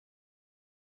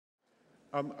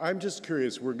I'm just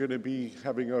curious, we're going to be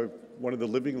having one of the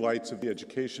living lights of the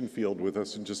education field with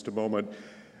us in just a moment.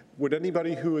 Would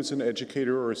anybody who is an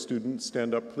educator or a student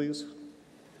stand up, please?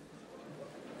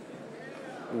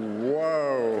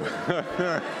 Whoa.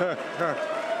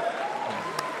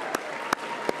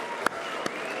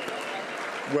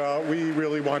 Well, we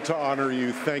really want to honor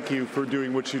you. Thank you for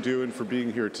doing what you do and for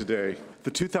being here today.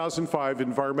 The 2005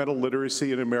 Environmental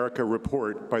Literacy in America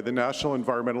report by the National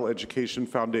Environmental Education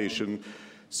Foundation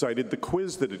cited the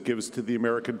quiz that it gives to the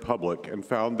American public and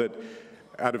found that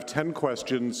out of 10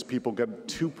 questions, people get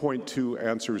 2.2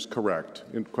 answers correct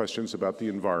in questions about the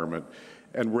environment,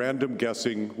 and random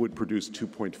guessing would produce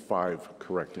 2.5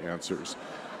 correct answers.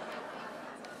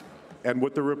 And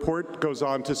what the report goes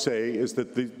on to say is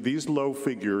that these low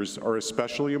figures are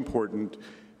especially important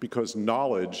because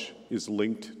knowledge is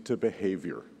linked to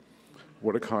behavior.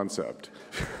 What a concept.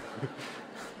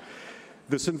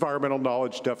 This environmental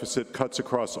knowledge deficit cuts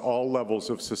across all levels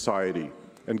of society.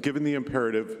 And given the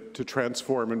imperative to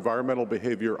transform environmental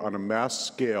behavior on a mass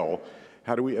scale,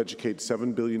 how do we educate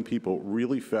 7 billion people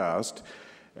really fast?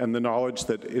 And the knowledge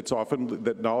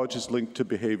that knowledge is linked to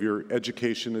behavior,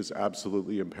 education is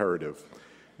absolutely imperative.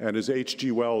 And as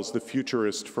H.G. Wells, the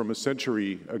futurist from a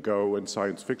century ago and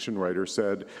science fiction writer,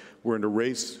 said, we're in a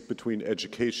race between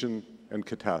education and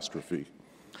catastrophe.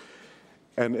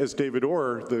 And as David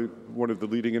Orr, one of the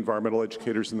leading environmental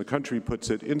educators in the country, puts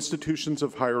it, institutions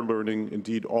of higher learning,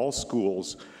 indeed all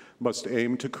schools, must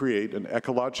aim to create an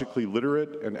ecologically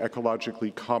literate and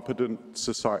ecologically competent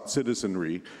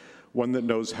citizenry, one that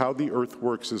knows how the Earth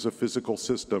works as a physical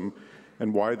system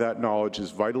and why that knowledge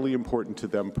is vitally important to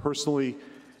them personally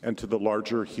and to the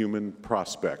larger human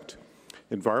prospect.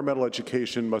 Environmental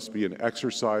education must be an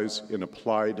exercise in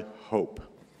applied hope.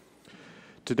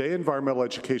 Today, environmental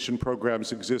education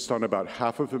programs exist on about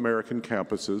half of American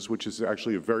campuses, which is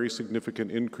actually a very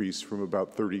significant increase from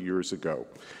about 30 years ago.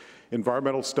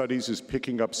 Environmental studies is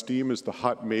picking up steam as the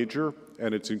hot major,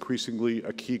 and it's increasingly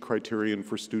a key criterion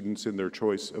for students in their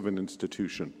choice of an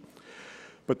institution.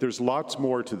 But there's lots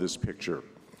more to this picture.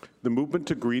 The movement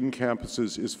to green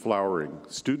campuses is flowering.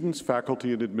 Students,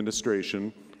 faculty, and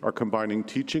administration are combining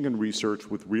teaching and research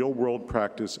with real-world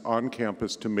practice on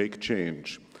campus to make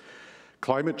change.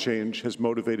 Climate change has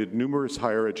motivated numerous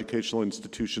higher educational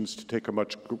institutions to take a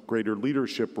much greater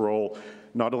leadership role,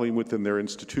 not only within their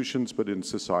institutions, but in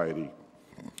society.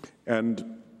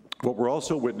 And what we're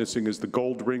also witnessing is the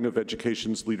gold ring of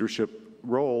education's leadership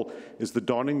role is the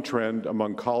dawning trend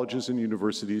among colleges and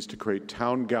universities to create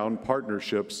town-gown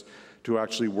partnerships to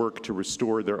actually work to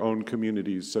restore their own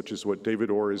communities, such as what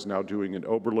David Orr is now doing in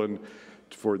Oberlin,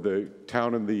 for the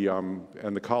town and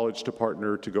the college to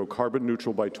partner to go carbon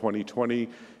neutral by 2020,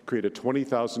 create a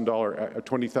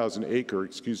 20,000 acre,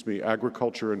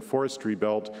 agriculture and forestry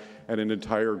belt, and an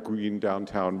entire green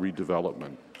downtown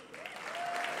redevelopment.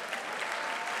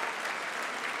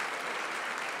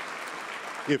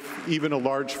 If even a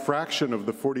large fraction of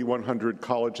the 4,100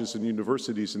 colleges and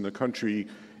universities in the country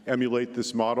emulate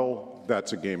this model,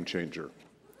 that's a game changer.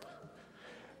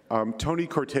 Tony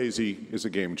Cortese is a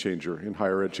game changer in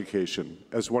higher education.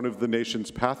 As one of the nation's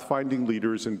pathfinding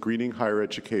leaders in greening higher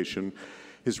education,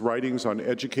 his writings on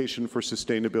education for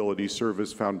sustainability serve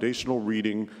as foundational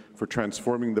reading for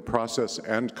transforming the process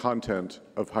and content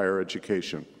of higher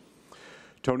education.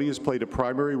 Tony has played a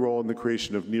primary role in the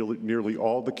creation of nearly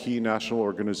all the key national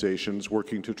organizations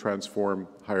working to transform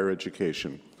higher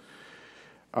education.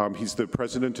 He's the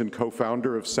president and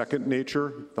co-founder of Second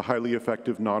Nature, the highly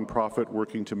effective nonprofit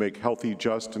working to make healthy,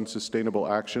 just, and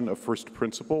sustainable action a first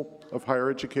principle of higher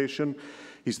education.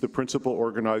 He's the principal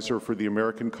organizer for the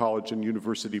American College and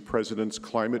University President's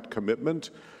Climate Commitment,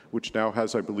 which now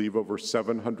has, I believe, over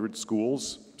 700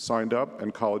 schools signed up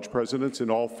and college presidents in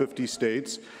all 50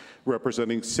 states,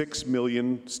 representing 6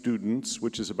 million students,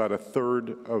 which is about a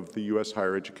third of the US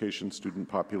higher education student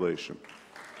population.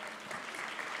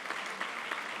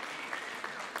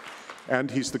 And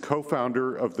he's the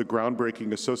co-founder of the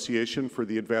groundbreaking Association for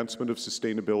the Advancement of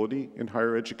Sustainability in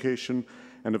Higher Education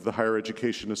and of the Higher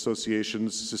Education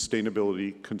Association's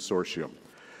Sustainability Consortium.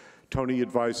 Tony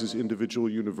advises individual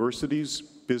universities,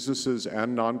 businesses,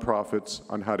 and nonprofits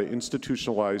on how to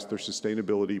institutionalize their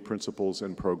sustainability principles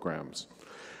and programs.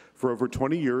 For over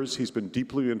 20 years, he's been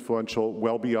deeply influential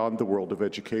well beyond the world of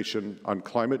education on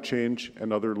climate change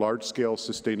and other large-scale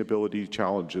sustainability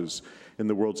challenges in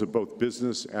the worlds of both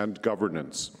business and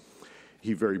governance.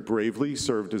 He very bravely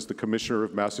served as the commissioner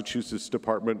of Massachusetts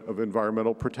Department of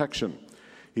Environmental Protection.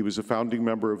 He was a founding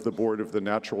member of the board of the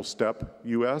Natural Step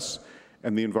US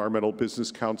and the Environmental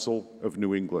Business Council of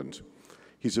New England.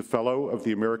 He's a fellow of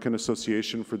the American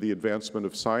Association for the Advancement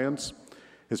of Science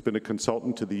has been a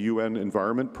consultant to the UN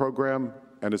Environment Program,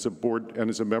 and is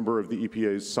a member of the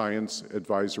EPA's Science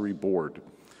Advisory Board.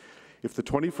 If the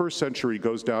 21st century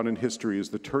goes down in history as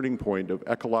the turning point of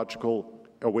ecological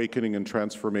awakening and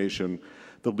transformation,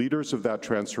 the leaders of that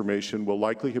transformation will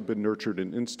likely have been nurtured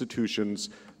in institutions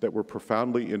that were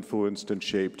profoundly influenced and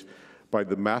shaped by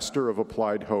the master of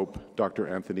applied hope, Dr.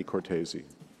 Anthony Cortese.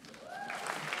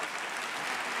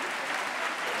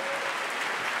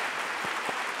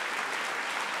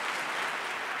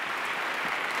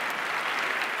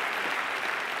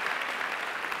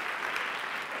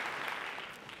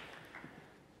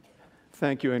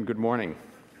 Thank you and good morning.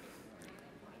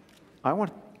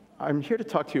 I'm here to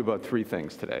talk to you about three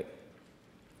things today.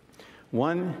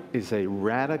 One is a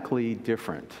radically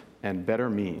different and better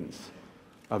means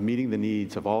of meeting the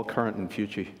needs of all current and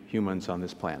future humans on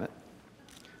this planet.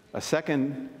 A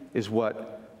second is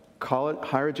what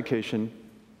higher education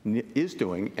is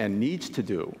doing and needs to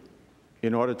do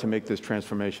in order to make this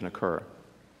transformation occur.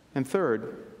 And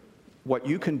third, what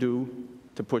you can do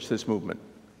to push this movement.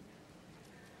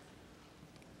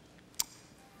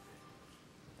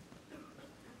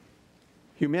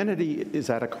 Humanity is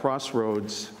at a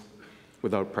crossroads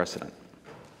without precedent.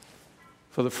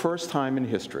 For the first time in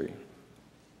history,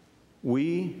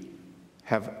 we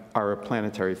are a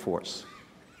planetary force.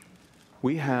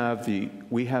 We have the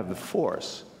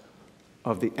force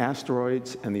of the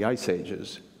asteroids and the ice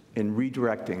ages in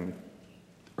redirecting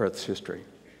Earth's history.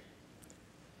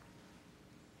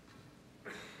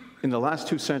 In the last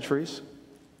 2 centuries,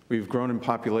 we've grown in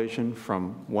population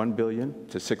from 1 billion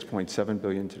to 6.7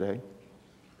 billion today.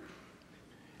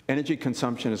 Energy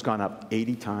consumption has gone up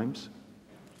 80 times.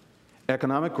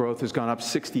 Economic growth has gone up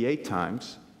 68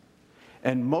 times.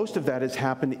 And most of that has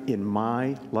happened in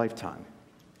my lifetime.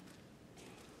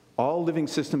 All living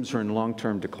systems are in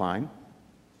long-term decline.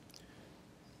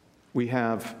 We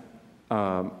have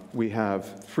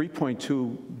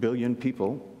 3.2 billion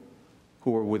people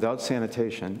who are without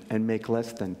sanitation and make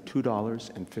less than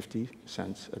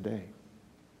 $2.50 a day.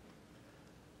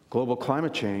 Global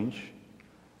climate change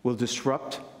will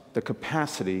disrupt the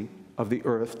capacity of the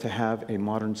Earth to have a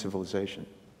modern civilization.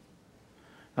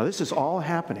 Now, this is all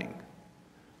happening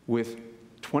with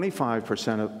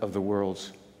 25% of the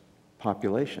world's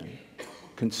population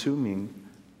consuming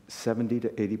 70 to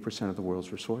 80% of the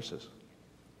world's resources.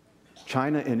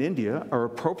 China and India are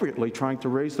appropriately trying to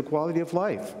raise the quality of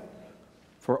life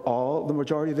for the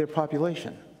majority of their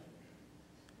population.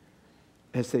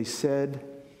 As they said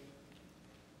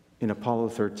in Apollo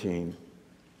 13,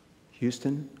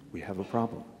 Houston, we have a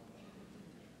problem.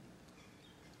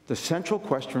 The central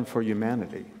question for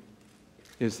humanity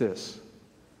is this: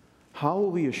 how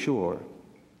will we assure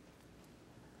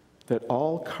that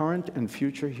all current and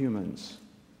future humans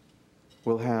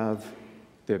will have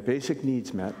their basic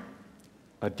needs met,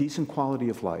 a decent quality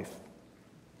of life,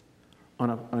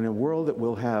 on a world that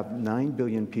will have 9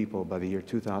 billion people by the year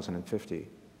 2050,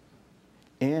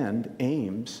 and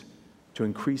aims to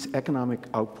increase economic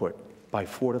output by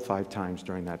 4 to 5 times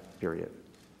during that period?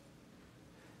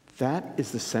 That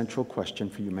is the central question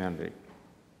for humanity.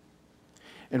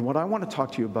 And what I want to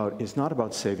talk to you about is not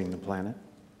about saving the planet,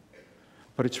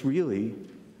 but it's really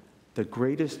the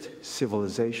greatest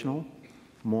civilizational,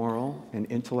 moral, and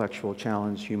intellectual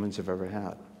challenge humans have ever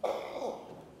had.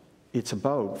 It's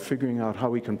about figuring out how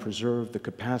we can preserve the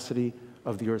capacity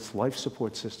of the Earth's life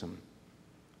support system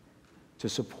to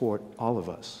support all of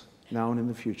us, now and in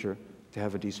the future, to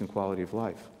have a decent quality of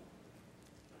life.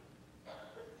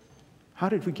 How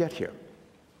did we get here?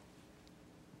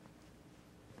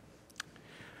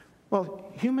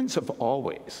 Well, humans have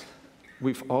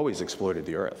we've always exploited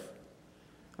the Earth.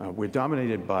 We're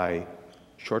dominated by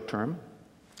short-term,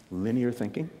 linear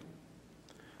thinking.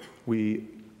 We've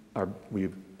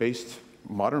based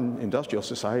modern industrial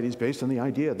societies based on the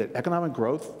idea that economic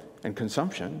growth and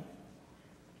consumption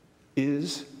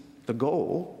is the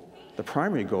goal, the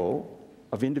primary goal,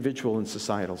 of individual and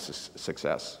societal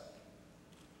success.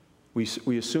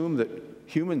 We assume that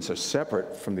humans are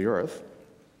separate from the Earth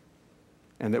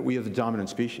and that we are the dominant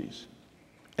species.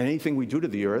 And anything we do to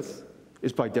the Earth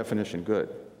is by definition good.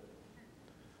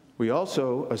 We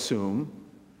also assume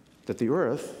that the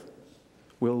Earth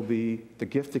will be the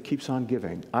gift that keeps on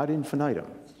giving, ad infinitum,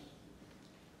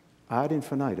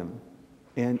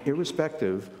 and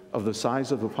irrespective of the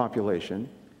size of the population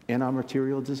and our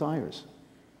material desires.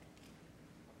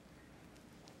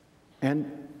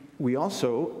 And we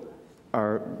also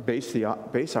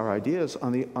base our ideas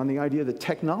on the idea that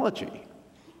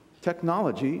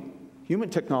human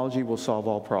technology will solve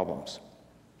all problems.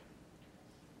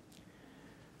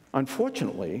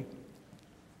 Unfortunately,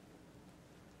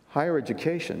 higher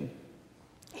education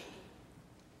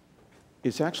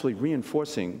is actually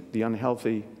reinforcing the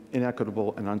unhealthy,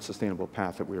 inequitable, and unsustainable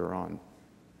path that we are on.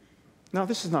 Now,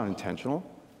 this is not intentional.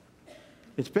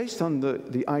 It's based on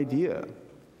the idea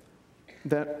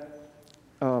that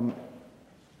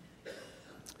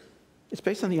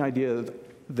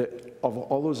of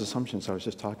all those assumptions I was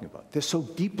just talking about. They're so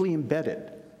deeply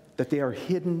embedded that they are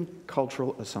hidden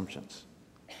cultural assumptions.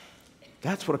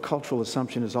 That's what a cultural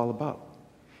assumption is all about.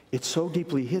 It's so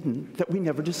deeply hidden that we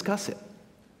never discuss it.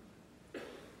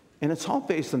 And it's all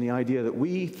based on the idea that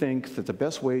we think that the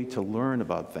best way to learn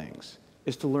about things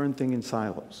is to learn things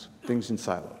in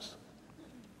silos.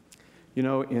 You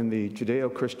know, in the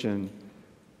Judeo-Christian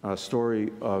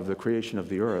story of the creation of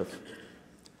the earth,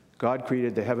 God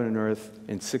created the heaven and earth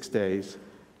in 6 days,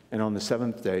 and on the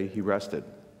seventh day, he rested.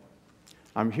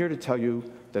 I'm here to tell you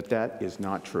that that is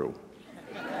not true.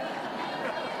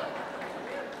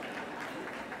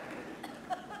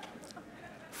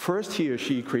 First, he or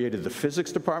she created the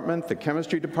physics department, the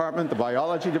chemistry department, the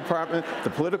biology department, the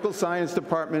political science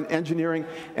department, engineering,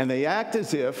 and they act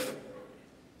as if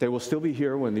they will still be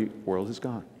here when the world is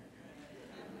gone.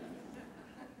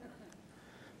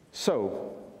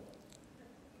 So,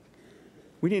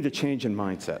 we need a change in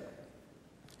mindset.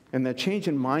 And that change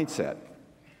in mindset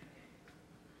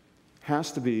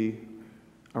has to be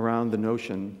around the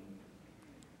notion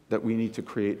that we need to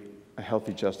create a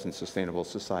healthy, just, and sustainable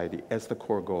society as the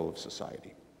core goal of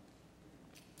society.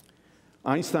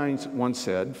 Einstein once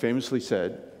famously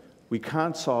said, we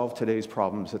can't solve today's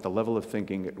problems at the level of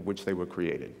thinking at which they were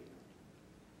created.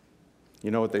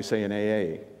 You know what they say in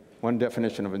AA? One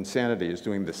definition of insanity is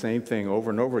doing the same thing over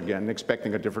and over again and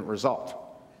expecting a different result.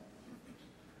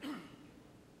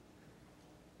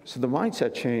 So the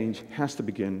mindset change has to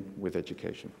begin with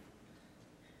education.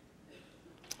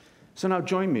 So now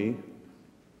join me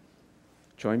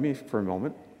for a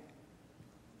moment.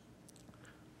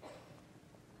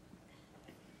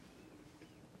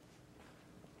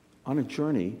 On a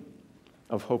journey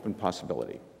of hope and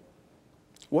possibility.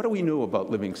 What do we know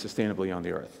about living sustainably on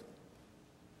the earth?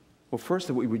 Well, first,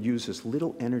 that we would use as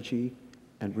little energy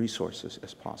and resources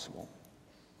as possible.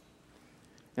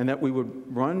 And that we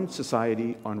would run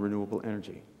society on renewable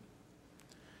energy.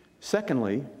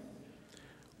 Secondly,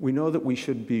 we know that we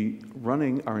should be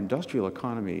running our industrial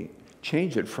economy,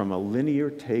 change it from a linear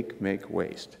take, make,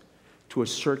 waste to a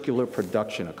circular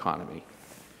production economy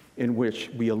in which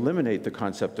we eliminate the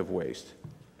concept of waste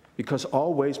because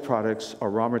all waste products or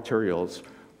raw materials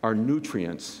are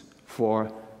nutrients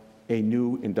for a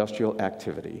new industrial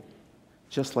activity,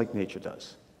 just like nature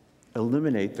does.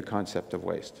 Eliminate the concept of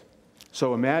waste.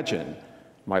 So imagine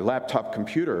my laptop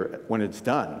computer, when it's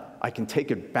done, I can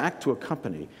take it back to a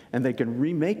company and they can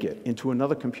remake it into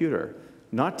another computer,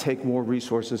 not take more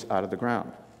resources out of the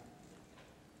ground.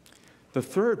 The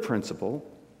third principle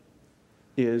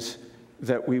is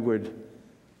that we would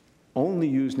only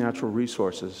use natural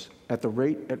resources at the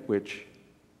rate at which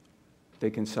they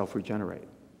can self-regenerate.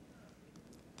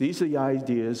 These are the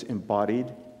ideas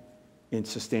embodied in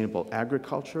sustainable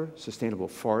agriculture, sustainable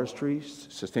forestry,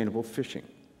 sustainable fishing.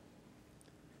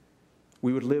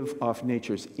 We would live off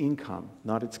nature's income,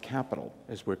 not its capital,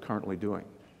 as we're currently doing.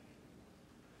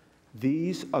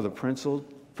 These are the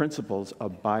principles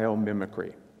of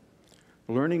biomimicry,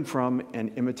 learning from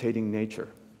and imitating nature.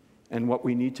 And what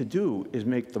we need to do is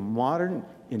make the modern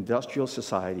industrial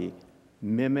society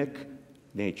mimic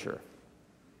nature.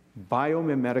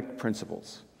 Biomimetic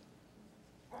principles.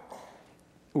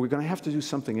 We're going to have to do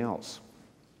something else.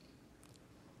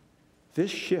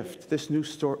 This shift, this new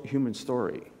human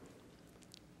story,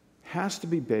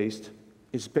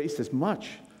 is based as much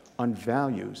on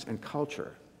values and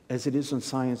culture as it is on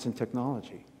science and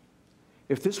technology.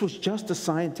 If this was just a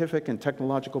scientific and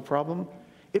technological problem,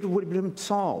 it would have been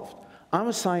solved. I'm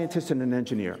a scientist and an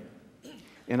engineer,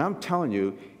 and I'm telling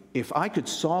you, if I could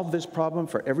solve this problem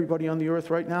for everybody on the earth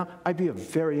right now, I'd be a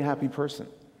very happy person.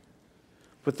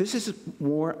 But this is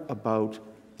more about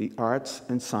the arts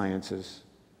and sciences,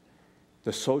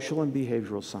 the social and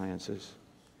behavioral sciences.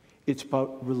 It's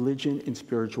about religion and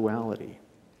spirituality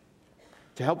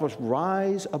to help us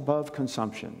rise above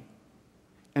consumption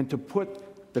and to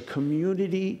put the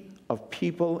community of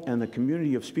people and the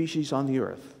community of species on the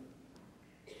earth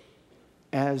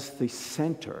as the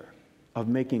center of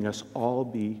making us all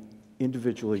be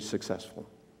individually successful.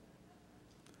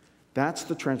 That's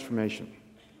the transformation.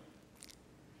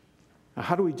 Now,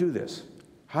 how do we do this?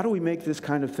 How do we make this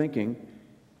kind of thinking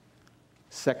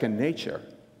second nature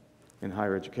in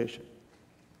higher education?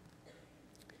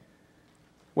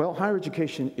 Well, higher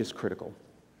education is critical.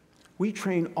 We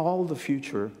train all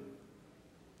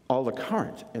all the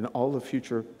current and all the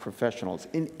future professionals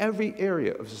in every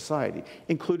area of society,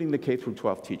 including the K through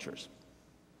 12 teachers.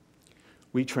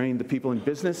 We train the people in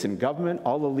business, in government,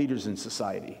 all the leaders in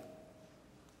society.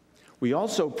 We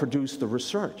also produce the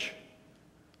research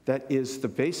that is the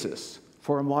basis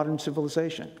for a modern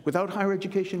civilization. Without higher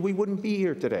education, we wouldn't be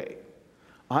here today.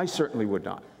 I certainly would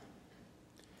not.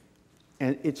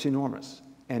 And it's enormous.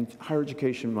 And higher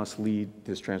education must lead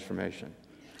this transformation.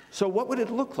 So what would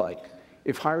it look like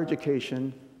if higher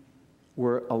education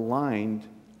were aligned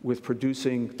with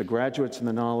producing the graduates and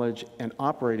the knowledge and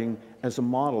operating as a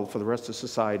model for the rest of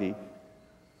society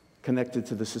connected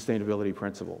to the sustainability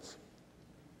principles?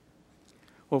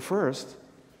 Well, first,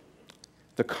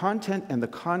 the content and the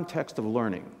context of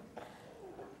learning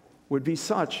would be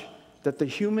such that the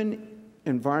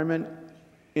human-environment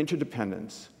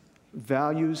interdependence,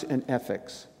 values and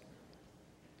ethics,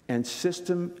 and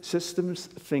systems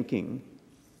thinking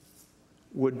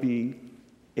would be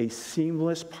a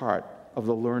seamless part of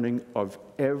the learning of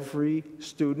every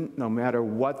student, no matter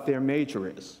what their major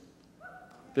is.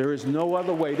 There is no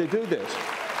other way to do this.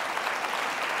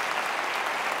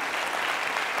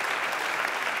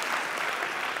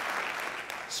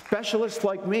 Specialists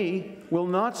like me will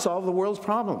not solve the world's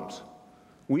problems.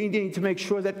 We need to make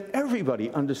sure that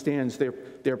everybody understands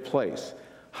their place,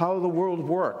 how the world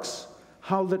works,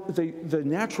 how the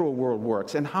natural world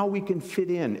works, and how we can fit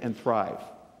in and thrive.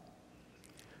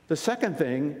 The second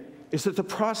thing is that the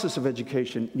process of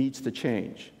education needs to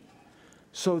change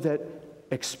so that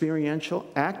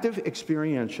active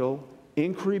experiential,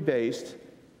 inquiry-based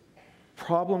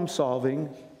problem solving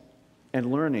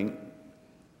and learning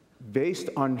based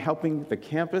on helping the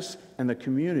campus and the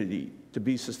community to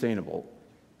be sustainable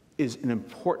is an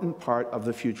important part of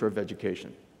the future of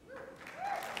education.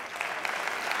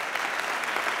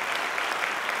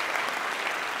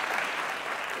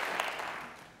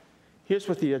 Here's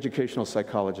what the educational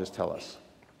psychologists tell us.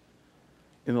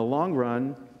 In the long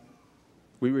run,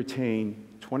 we retain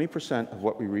 20% of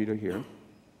what we read or hear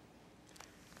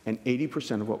and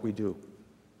 80% of what we do.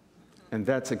 And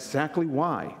that's exactly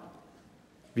why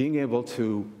being able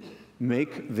to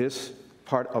make this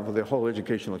part of the whole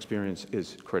educational experience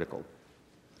is critical.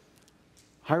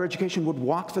 Higher education would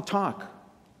walk the talk.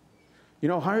 You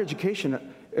know, higher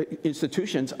education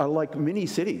institutions are like mini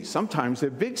cities. Sometimes they're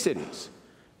big cities.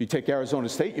 You take Arizona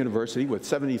State University with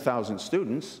 70,000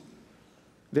 students,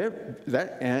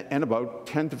 and about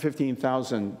 10 to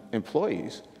 15,000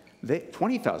 employees,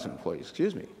 20,000 employees,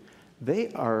 excuse me.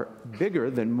 They are bigger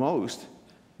than most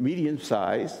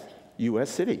medium-sized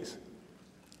US cities.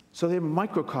 So they're a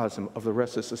microcosm of the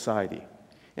rest of society.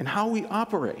 And how we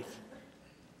operate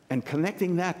and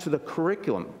connecting that to the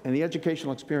curriculum and the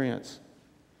educational experience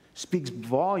speaks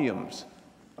volumes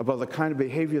about the kind of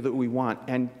behavior that we want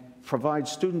and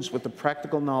provides students with the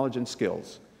practical knowledge and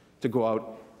skills to go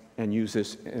out and use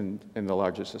this in the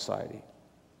larger society.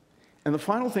 And the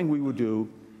final thing we would do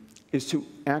is to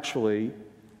actually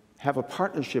have a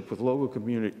partnership with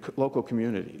local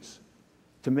communities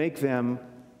to make them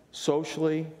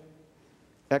socially,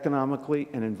 economically,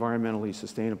 and environmentally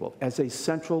sustainable as a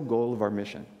central goal of our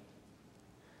mission.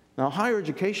 Now, higher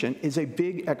education is a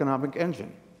big economic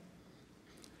engine.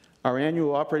 Our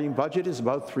annual operating budget is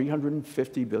about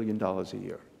 $350 billion a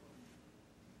year.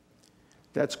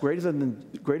 That's greater than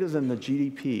the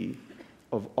GDP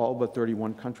of all but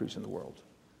 31 countries in the world.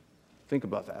 Think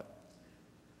about that.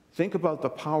 Think about the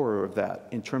power of that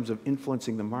in terms of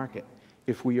influencing the market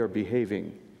if we are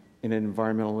behaving in an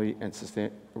environmentally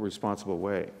and responsible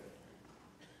way.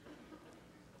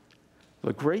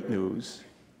 The great news,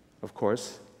 of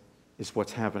course, is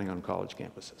what's happening on college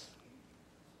campuses.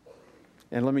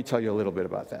 And let me tell you a little bit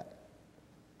about that.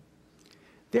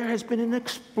 There has been an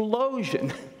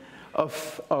explosion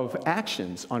of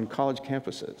actions on college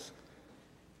campuses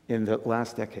in the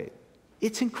last decade.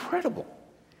 It's incredible.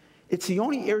 It's the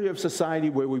only area of society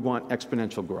where we want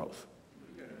exponential growth.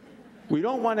 We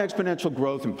don't want exponential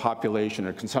growth in population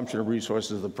or consumption of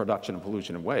resources, the production of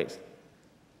pollution and waste.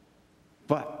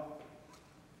 But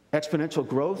exponential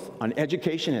growth on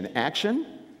education and action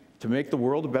to make the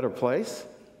world a better place,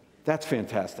 that's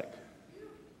fantastic.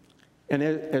 And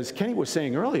as Kenny was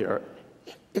saying earlier,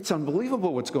 it's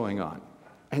unbelievable what's going on.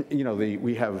 And you know,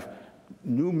 we have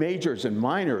new majors and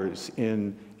minors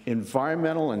in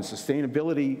environmental and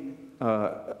sustainability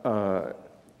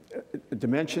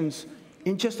dimensions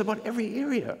in just about every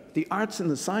area. The arts and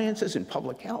the sciences, in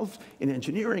public health, in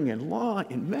engineering and law,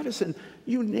 in medicine,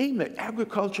 you name it,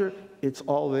 agriculture, it's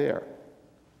all there.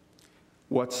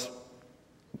 What's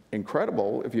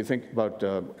incredible, if you think about,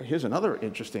 here's another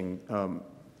interesting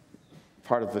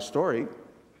part of the story.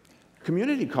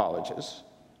 Community colleges,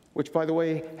 which, by the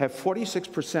way, have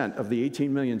 46% of the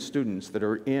 18 million students that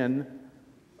are in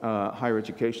higher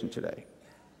education today,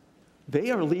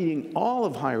 they are leading all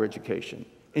of higher education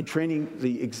in training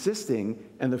the existing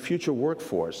and the future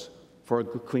workforce for a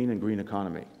clean and green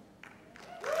economy.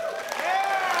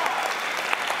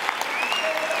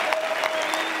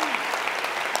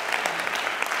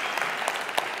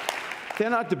 They're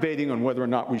not debating on whether or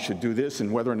not we should do this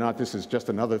and whether or not this is just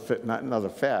another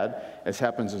fad, as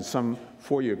happens in some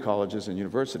four-year colleges and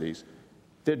universities.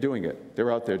 They're doing it.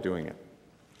 They're out there doing it.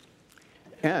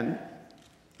 And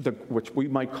which we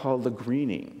might call the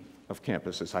greening of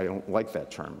campuses. I don't like that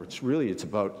term. It's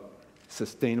about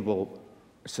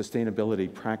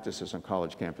sustainability practices on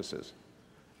college campuses.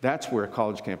 That's where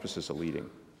college campuses are leading.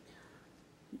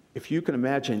 If you can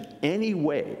imagine any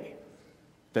way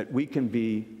that we can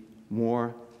be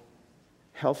more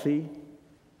healthy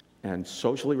and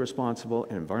socially responsible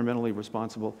and environmentally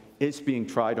responsible, it's being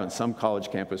tried on some college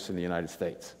campus in the United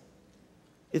States.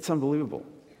 It's unbelievable.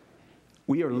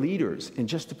 We are leaders in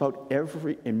just about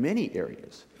in many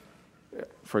areas.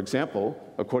 For example,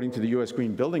 according to the U.S.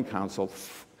 Green Building Council,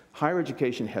 higher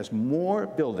education has more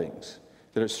buildings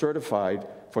that are certified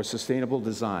for sustainable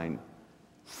design,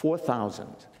 4,000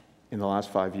 in the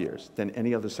last 5 years, than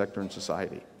any other sector in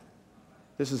society.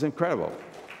 This is incredible.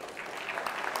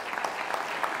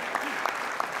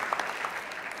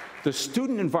 The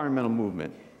student environmental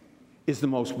movement is the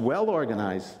most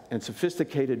well-organized and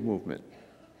sophisticated movement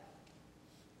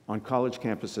on college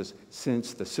campuses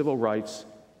since the civil rights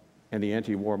and the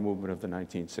anti-war movement of the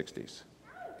 1960s.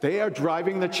 They are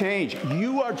driving the change.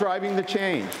 You are driving the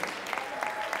change.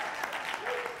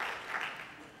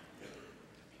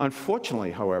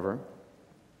 Unfortunately, however,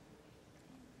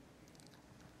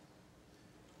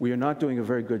 we are not doing a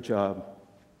very good job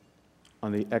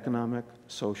on the economic,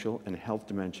 social, and health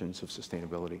dimensions of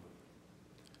sustainability.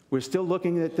 We're still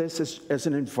looking at this as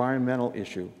an environmental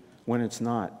issue when it's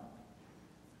not.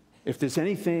 If there's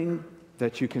anything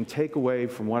that you can take away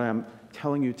from what I'm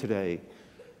telling you today,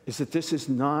 is that this is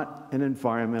not an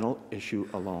environmental issue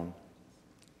alone.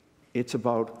 It's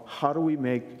about how do we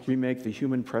remake the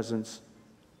human presence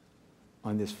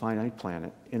on this finite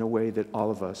planet in a way that all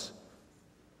of us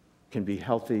can be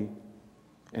healthy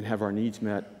and have our needs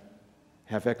met,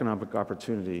 have economic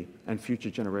opportunity, and future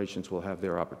generations will have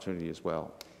their opportunity as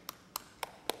well.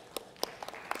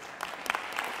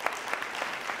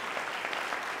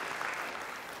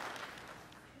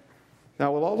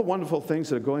 Now, with all the wonderful things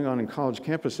that are going on in college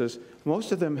campuses,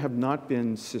 most of them have not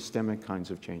been systemic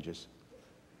kinds of changes.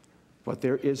 But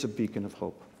there is a beacon of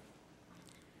hope.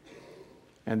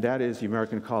 And that is the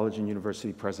American College and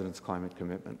University President's Climate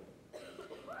Commitment.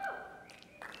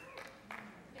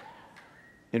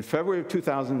 In February of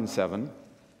 2007,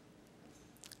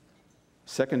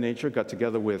 Second Nature got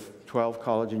together with 12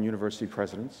 college and university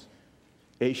presidents,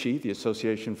 AASHE, the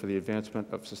Association for the Advancement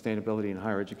of Sustainability in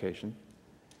Higher Education,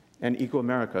 and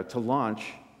EcoAmerica to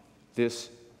launch this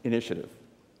initiative.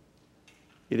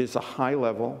 It is a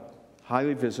high-level,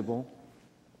 highly visible,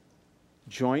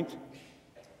 joint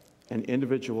and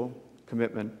individual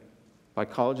commitment by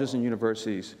colleges and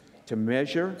universities to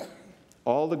measure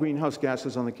all the greenhouse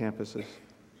gases on the campuses,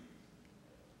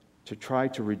 to try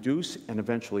to reduce and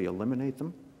eventually eliminate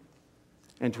them,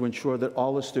 and to ensure that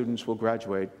all the students will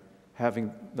graduate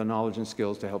having the knowledge and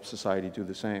skills to help society do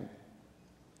the same.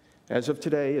 As of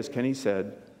today, as Kenny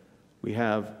said, we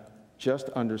have just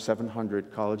under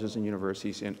 700 colleges and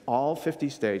universities in all 50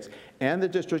 states and the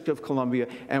District of Columbia,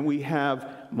 and we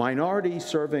have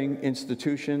minority-serving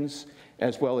institutions,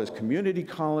 as well as community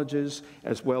colleges,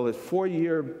 as well as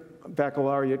four-year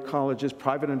baccalaureate colleges,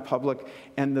 private and public,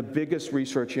 and the biggest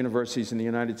research universities in the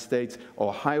United States,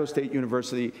 Ohio State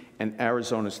University and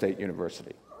Arizona State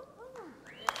University.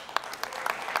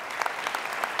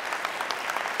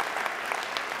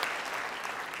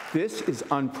 This is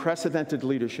unprecedented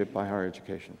leadership by higher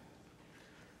education.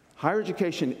 Higher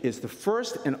education is the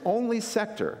first and only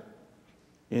sector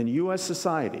in U.S.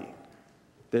 society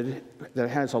that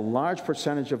has a large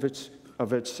percentage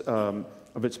of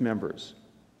its members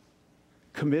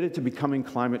committed to becoming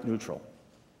climate neutral.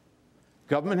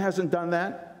 Government hasn't done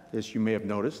that, as you may have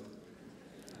noticed.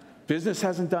 Business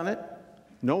hasn't done it.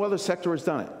 No other sector has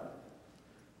done it.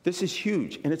 This is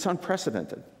huge, and it's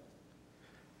unprecedented.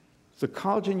 The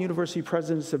college and university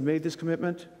presidents have made this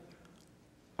commitment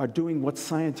are doing what's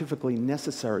scientifically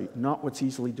necessary, not what's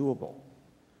easily doable.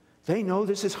 They know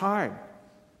this is hard.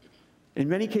 In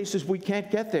many cases, we can't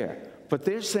get there. But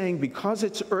they're saying because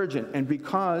it's urgent and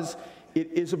because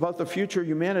it is about the future of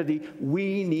humanity,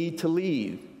 we need to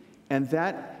lead. And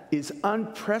that is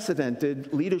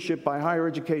unprecedented leadership by higher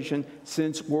education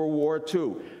since World War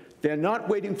II. They're not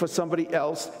waiting for somebody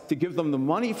else to give them the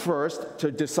money first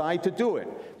to decide to do it.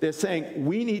 They're saying,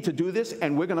 we need to do this,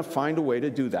 and we're going to find a way to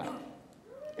do that.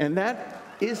 And that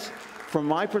is, from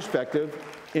my perspective,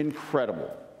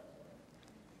 incredible.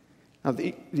 Now,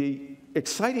 the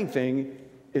exciting thing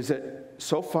is that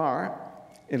so far,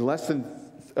 in less than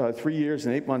 3 years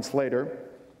and 8 months later,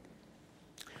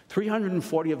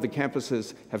 340 of the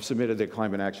campuses have submitted their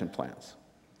climate action plans.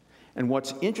 And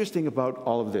what's interesting about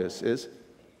all of this is,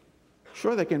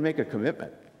 sure, they can make a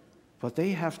commitment, but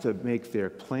they have to make their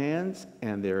plans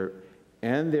and their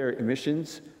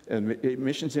emissions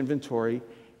inventory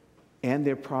and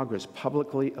their progress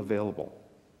publicly available.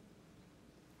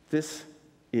 This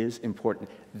is important.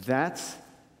 That's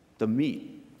the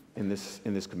meat in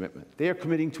this commitment. They are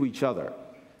committing to each other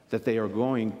that they are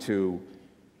going to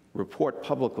report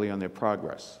publicly on their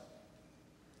progress.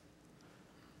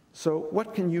 So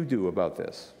what can you do about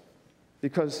this?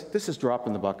 Because this is a drop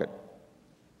in the bucket.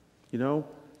 You know,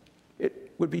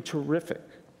 it would be terrific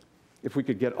if we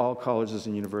could get all colleges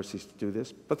and universities to do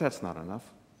this, but that's not enough.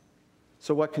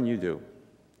 So what can you do?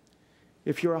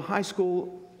 If you're a high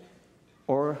school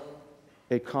or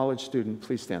a college student,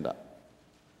 please stand up.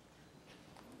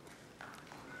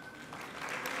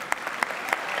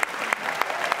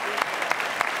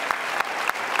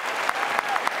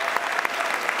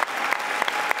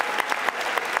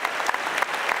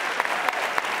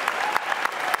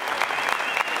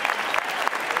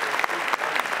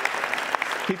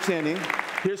 Keep standing.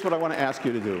 Here's what I want to ask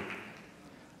you to do.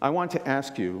 I want to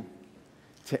ask you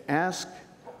to ask,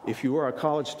 if you are a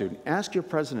college student, ask your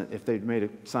president if they've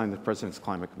signed the president's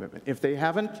climate commitment. If they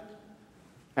haven't,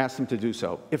 ask them to do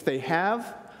so. If they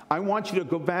have, I want you to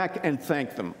go back and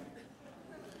thank them.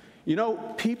 You know,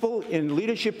 people in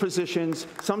leadership positions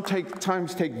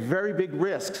sometimes take very big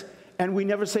risks, and we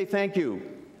never say thank you.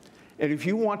 And if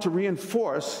you want to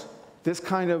reinforce this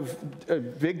kind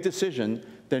of big decision,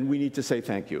 then we need to say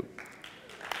thank you.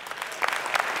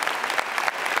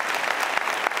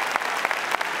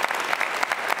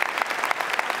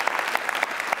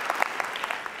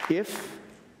 If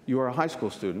you are a high school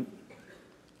student,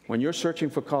 when you're searching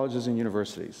for colleges and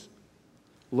universities,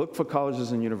 look for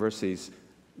colleges and universities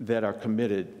that are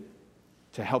committed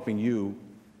to helping you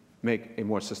make a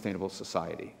more sustainable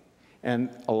society. And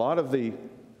a lot of the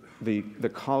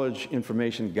college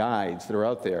information guides that are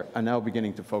out there are now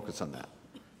beginning to focus on that.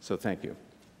 So thank you.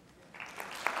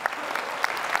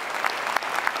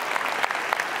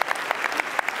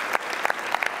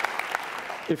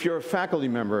 If you're a faculty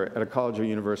member at a college or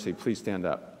university, please stand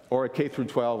up, or a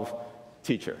K-12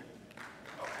 teacher.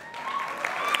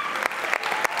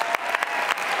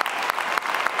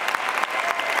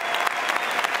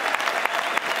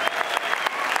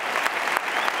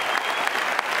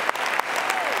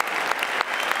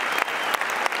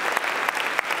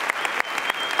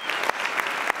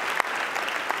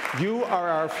 You are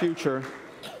our future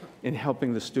in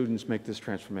helping the students make this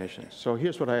transformation. So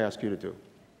here's what I ask you to do.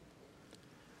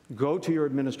 Go to your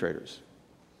administrators,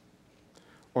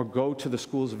 or go to the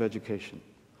schools of education,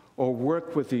 or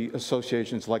work with the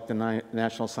associations like the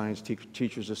National Science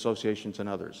Teachers Associations and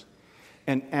others,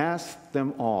 and ask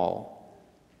them all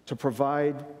to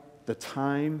provide the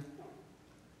time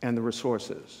and the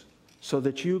resources so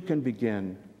that you can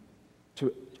begin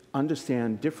to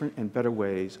understand different and better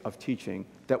ways of teaching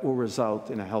that will result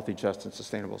in a healthy, just, and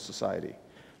sustainable society.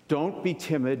 Don't be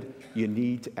timid. You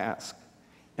need to ask.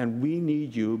 And we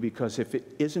need you, because if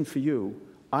it isn't for you,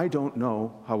 I don't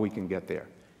know how we can get there.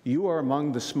 You are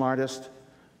among the smartest,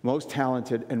 most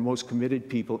talented, and most committed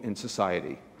people in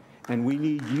society. And we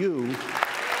need you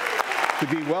to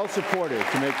be well supported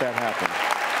to make that happen.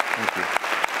 Thank you.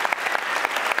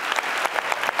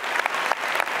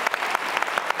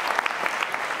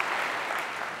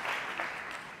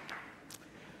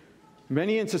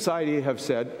 Many in society have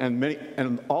said,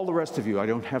 and all the rest of you, I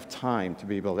don't have time to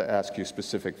be able to ask you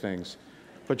specific things,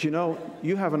 but you know,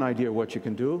 you have an idea of what you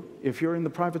can do. If you're in the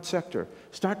private sector,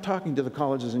 start talking to the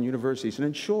colleges and universities and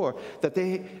ensure that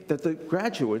the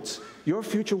graduates, your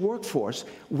future workforce,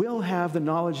 will have the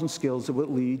knowledge and skills that will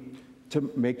lead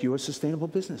to make you a sustainable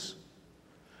business.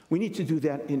 We need to do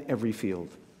that in every field.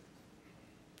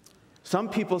 Some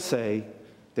people say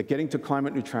that getting to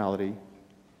climate neutrality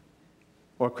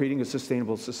or creating a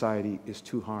sustainable society is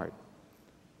too hard.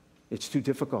 It's too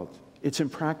difficult. It's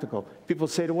impractical. People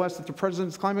say to us that the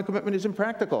president's climate commitment is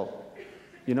impractical.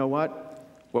 You know what?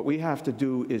 What we have to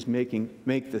do is make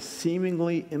the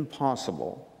seemingly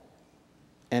impossible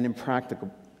and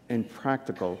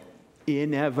impractical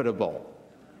inevitable.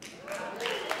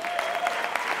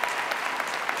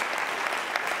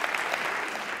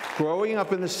 Growing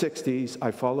up in the 60s,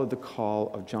 I followed the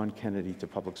call of John Kennedy to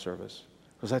public service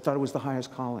because I thought it was the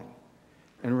highest calling.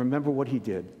 And remember what he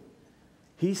did.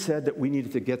 He said that we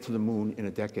needed to get to the moon in a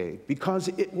decade because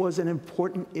it was an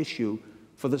important issue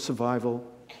for the survival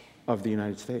of the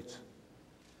United States.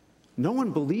 No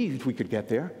one believed we could get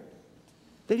there.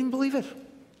 They didn't believe it.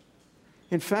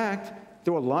 In fact,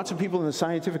 there were lots of people in the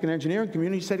scientific and engineering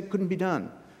community who said it couldn't be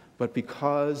done. But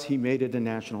because he made it a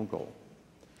national goal,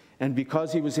 and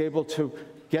because he was able to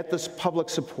get this public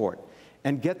support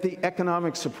and get the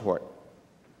economic support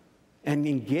and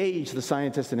engage the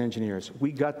scientists and engineers,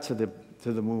 we got to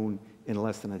the moon in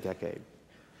less than a decade.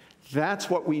 That's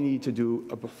what we need to do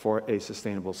for a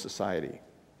sustainable society.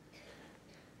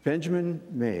 Benjamin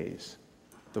Mays,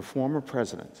 the former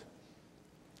president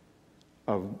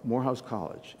of Morehouse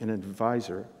College, an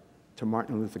advisor to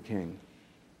Martin Luther King,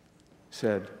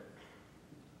 said,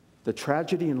 "The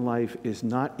tragedy in life is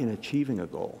not in achieving a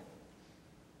goal.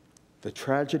 The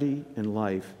tragedy in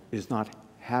life is not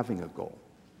having a goal."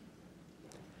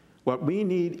 What we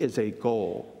need is a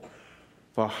goal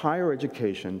for higher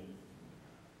education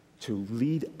to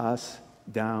lead us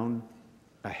down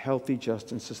a healthy,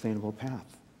 just, and sustainable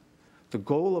path. The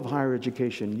goal of higher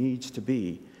education needs to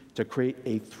be to create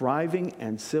a thriving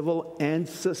and civil and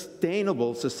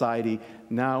sustainable society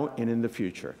now and in the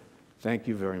future. Thank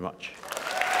you very much.